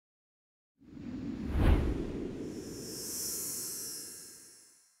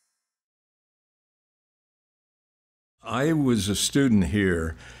I was a student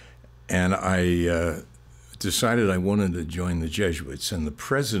here, and I decided I wanted to join the Jesuits. And the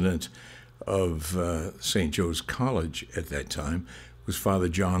president of St. Joe's College at that time was Father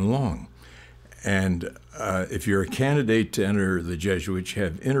John Long. And if you're a candidate to enter the Jesuits, you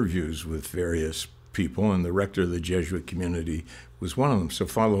have interviews with various people, and the rector of the Jesuit community was one of them. So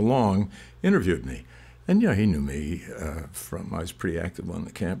Father Long interviewed me. And he knew me I was pretty active on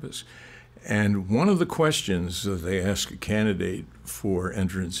the campus. And one of the questions that they ask a candidate for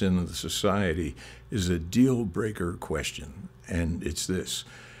entrance into the society is a deal breaker question. And it's this.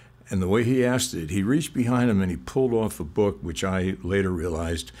 And the way he asked it, he reached behind him and he pulled off a book, which I later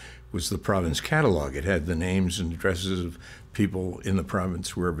realized was the province catalog. It had the names and addresses of people in the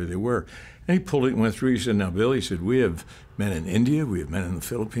province, wherever they were. And he pulled it and went through. He said, "Now, Bill," he said, "we have men in India, we have men in the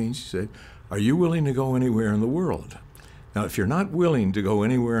Philippines." He said, "Are you willing to go anywhere in the world? Now, if you're not willing to go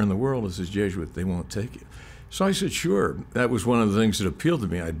anywhere in the world as a Jesuit, they won't take you." So I said, sure. That was one of the things that appealed to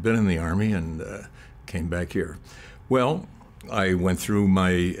me. I'd been in the Army and came back here. Well, I went through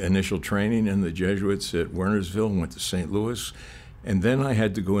my initial training in the Jesuits at Wernersville, went to St. Louis, and then I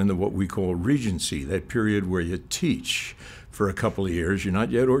had to go into what we call Regency, that period where you teach for a couple of years. You're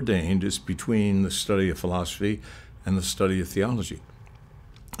not yet ordained. It's between the study of philosophy and the study of theology.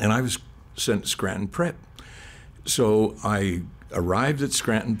 And I was sent to Scranton Prep. So I arrived at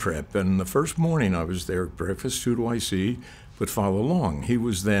Scranton Prep, and the first morning I was there at breakfast. Who do I see but Father Long? He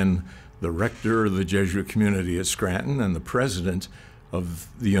was then the rector of the Jesuit community at Scranton and the president of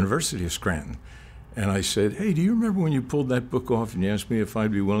the University of Scranton. And I said, "Hey, do you remember when you pulled that book off and you asked me if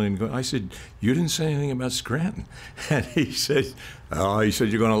I'd be willing to go?" I said, "You didn't say anything about Scranton." And he said, "You're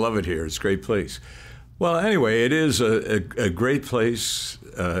going to love it here. It's a great place." Well, anyway, it is a great place.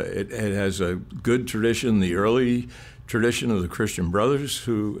 It has a good tradition, the early tradition of the Christian Brothers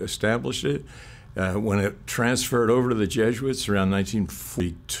who established it. When it transferred over to the Jesuits around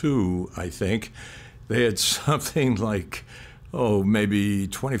 1942, I think, they had something like, maybe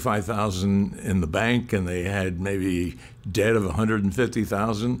 25,000 in the bank, and they had maybe debt of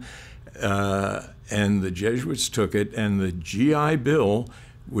 150,000. And the Jesuits took it, and the GI Bill,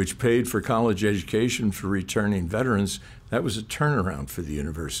 which paid for college education for returning veterans, that was a turnaround for the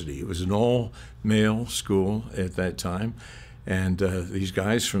university. It was an all-male school at that time, and these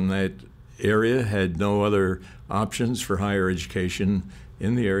guys from that area had no other options for higher education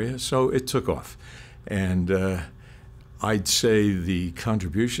in the area, so it took off. And I'd say the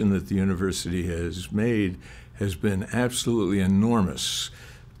contribution that the university has made has been absolutely enormous,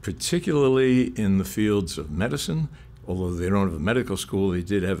 particularly in the fields of medicine. Although they don't have a medical school, they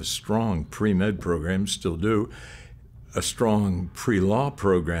did have a strong pre-med program, still do, a strong pre-law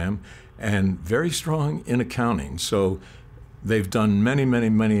program, and very strong in accounting. So they've done many, many,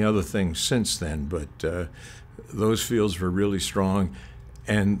 many other things since then, but those fields were really strong,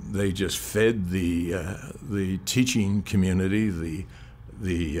 and they just fed the teaching community,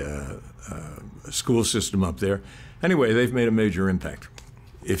 the school system up there. Anyway, they've made a major impact.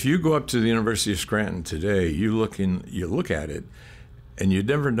 If you go up to the University of Scranton today, you look at it, and you'd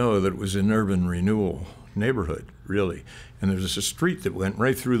never know that it was an urban renewal neighborhood, really. And there's a street that went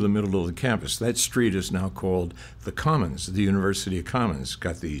right through the middle of the campus. That street is now called the Commons, the University Commons. It's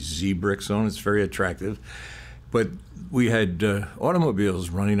got these Z bricks on it. It's very attractive. But we had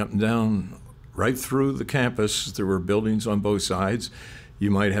automobiles running up and down right through the campus. There were buildings on both sides. You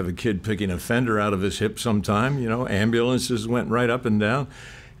might have a kid picking a fender out of his hip sometime. Ambulances went right up and down.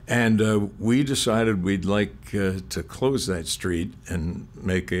 And we decided we'd like to close that street and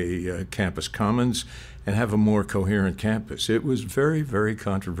make a campus commons and have a more coherent campus. It was very, very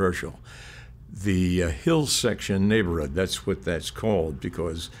controversial. The hill section neighborhood, that's what that's called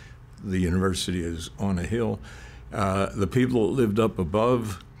because the university is on a hill. The people that lived up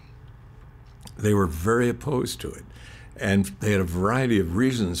above, they were very opposed to it. And they had a variety of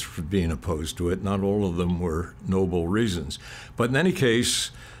reasons for being opposed to it. Not all of them were noble reasons. But in any case,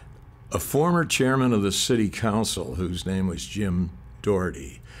 a former chairman of the city council, whose name was Jim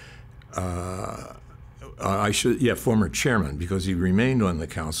Doherty, former chairman, because he remained on the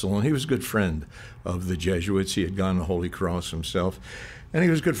council, and he was a good friend of the Jesuits. He had gone to Holy Cross himself, and he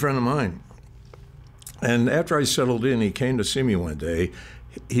was a good friend of mine. And after I settled in, he came to see me one day.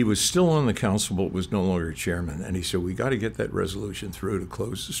 He was still on the council, but was no longer chairman. And he said, "We got to get that resolution through to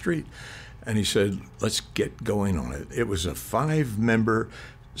close the street." And he said, "Let's get going on it." It was a 5-member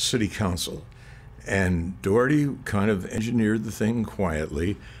city council. And Doherty kind of engineered the thing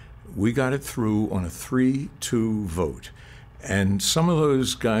quietly. We got it through on a 3-2 vote. And some of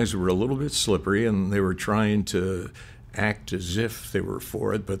those guys were a little bit slippery, and they were trying to act as if they were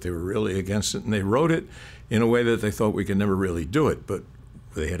for it, but they were really against it. And they wrote it in a way that they thought we could never really do it. But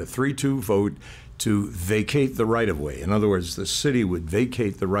they had a 3-2 vote to vacate the right-of-way. In other words, the city would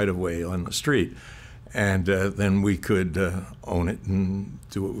vacate the right-of-way on the street, and then we could own it and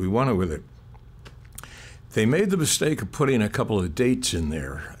do what we wanted with it. They made the mistake of putting a couple of dates in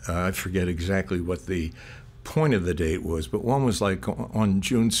there. I forget exactly what the point of the date was, but one was like on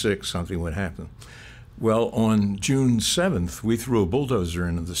June 6th, something would happen. Well, on June 7th, we threw a bulldozer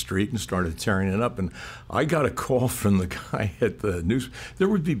into the street and started tearing it up. And I got a call from the guy at the news. There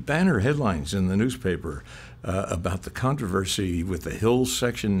would be banner headlines in the newspaper about the controversy with the Hill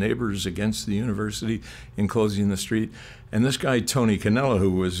section neighbors against the university in closing the street. And this guy, Tony Cannella,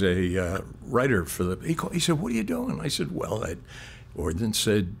 who was a writer for he said, "What are you doing?" I said, "Well, that ordinance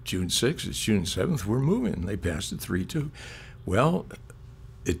said June 6th, it's June 7th, we're moving." They passed it 3-2. Well,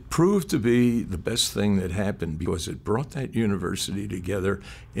 it proved to be the best thing that happened because it brought that university together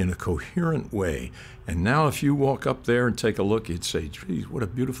in a coherent way. And now if you walk up there and take a look, you'd say, "Geez, what a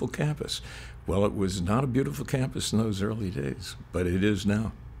beautiful campus." Well, it was not a beautiful campus in those early days, but it is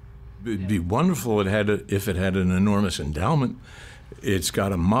now. It'd be wonderful if it had an enormous endowment. It's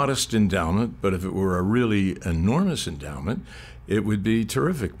got a modest endowment, but if it were a really enormous endowment, it would be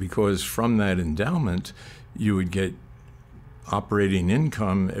terrific, because from that endowment, you would get operating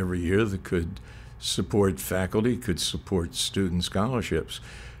income every year that could support faculty, could support student scholarships.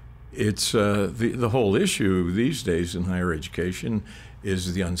 It's the whole issue these days in higher education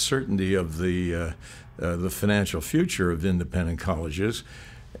is the uncertainty of the financial future of independent colleges.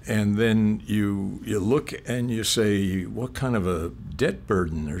 And then you look and you say, what kind of a debt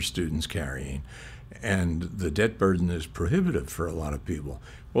burden are students carrying? And the debt burden is prohibitive for a lot of people.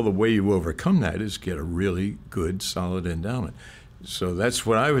 Well, the way you overcome that is get a really good, solid endowment. So that's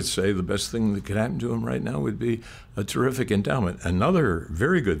what I would say the best thing that could happen to them right now would be a terrific endowment. Another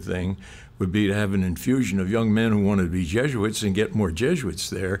very good thing would be to have an infusion of young men who want to be Jesuits and get more Jesuits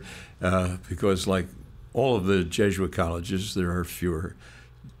there, because like all of the Jesuit colleges, there are fewer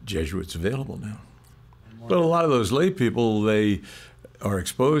Jesuits available now. But a lot of those lay people, they are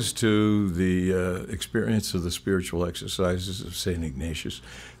exposed to the experience of the spiritual exercises of St. Ignatius.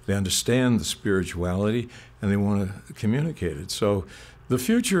 They understand the spirituality, and they want to communicate it. So the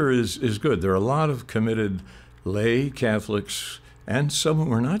future is good. There are a lot of committed lay Catholics, and some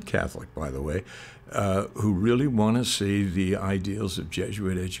who are not Catholic, by the way, who really want to see the ideals of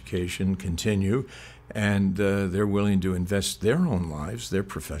Jesuit education continue, and they're willing to invest their own lives, their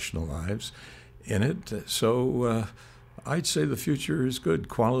professional lives, in it. So I'd say the future is good.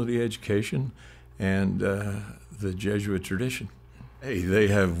 Quality education and the Jesuit tradition. Hey, they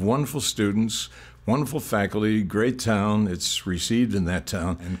have wonderful students, wonderful faculty, great town. It's received in that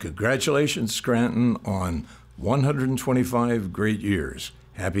town. And congratulations, Scranton, on 125 great years.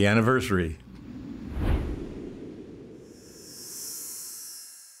 Happy anniversary.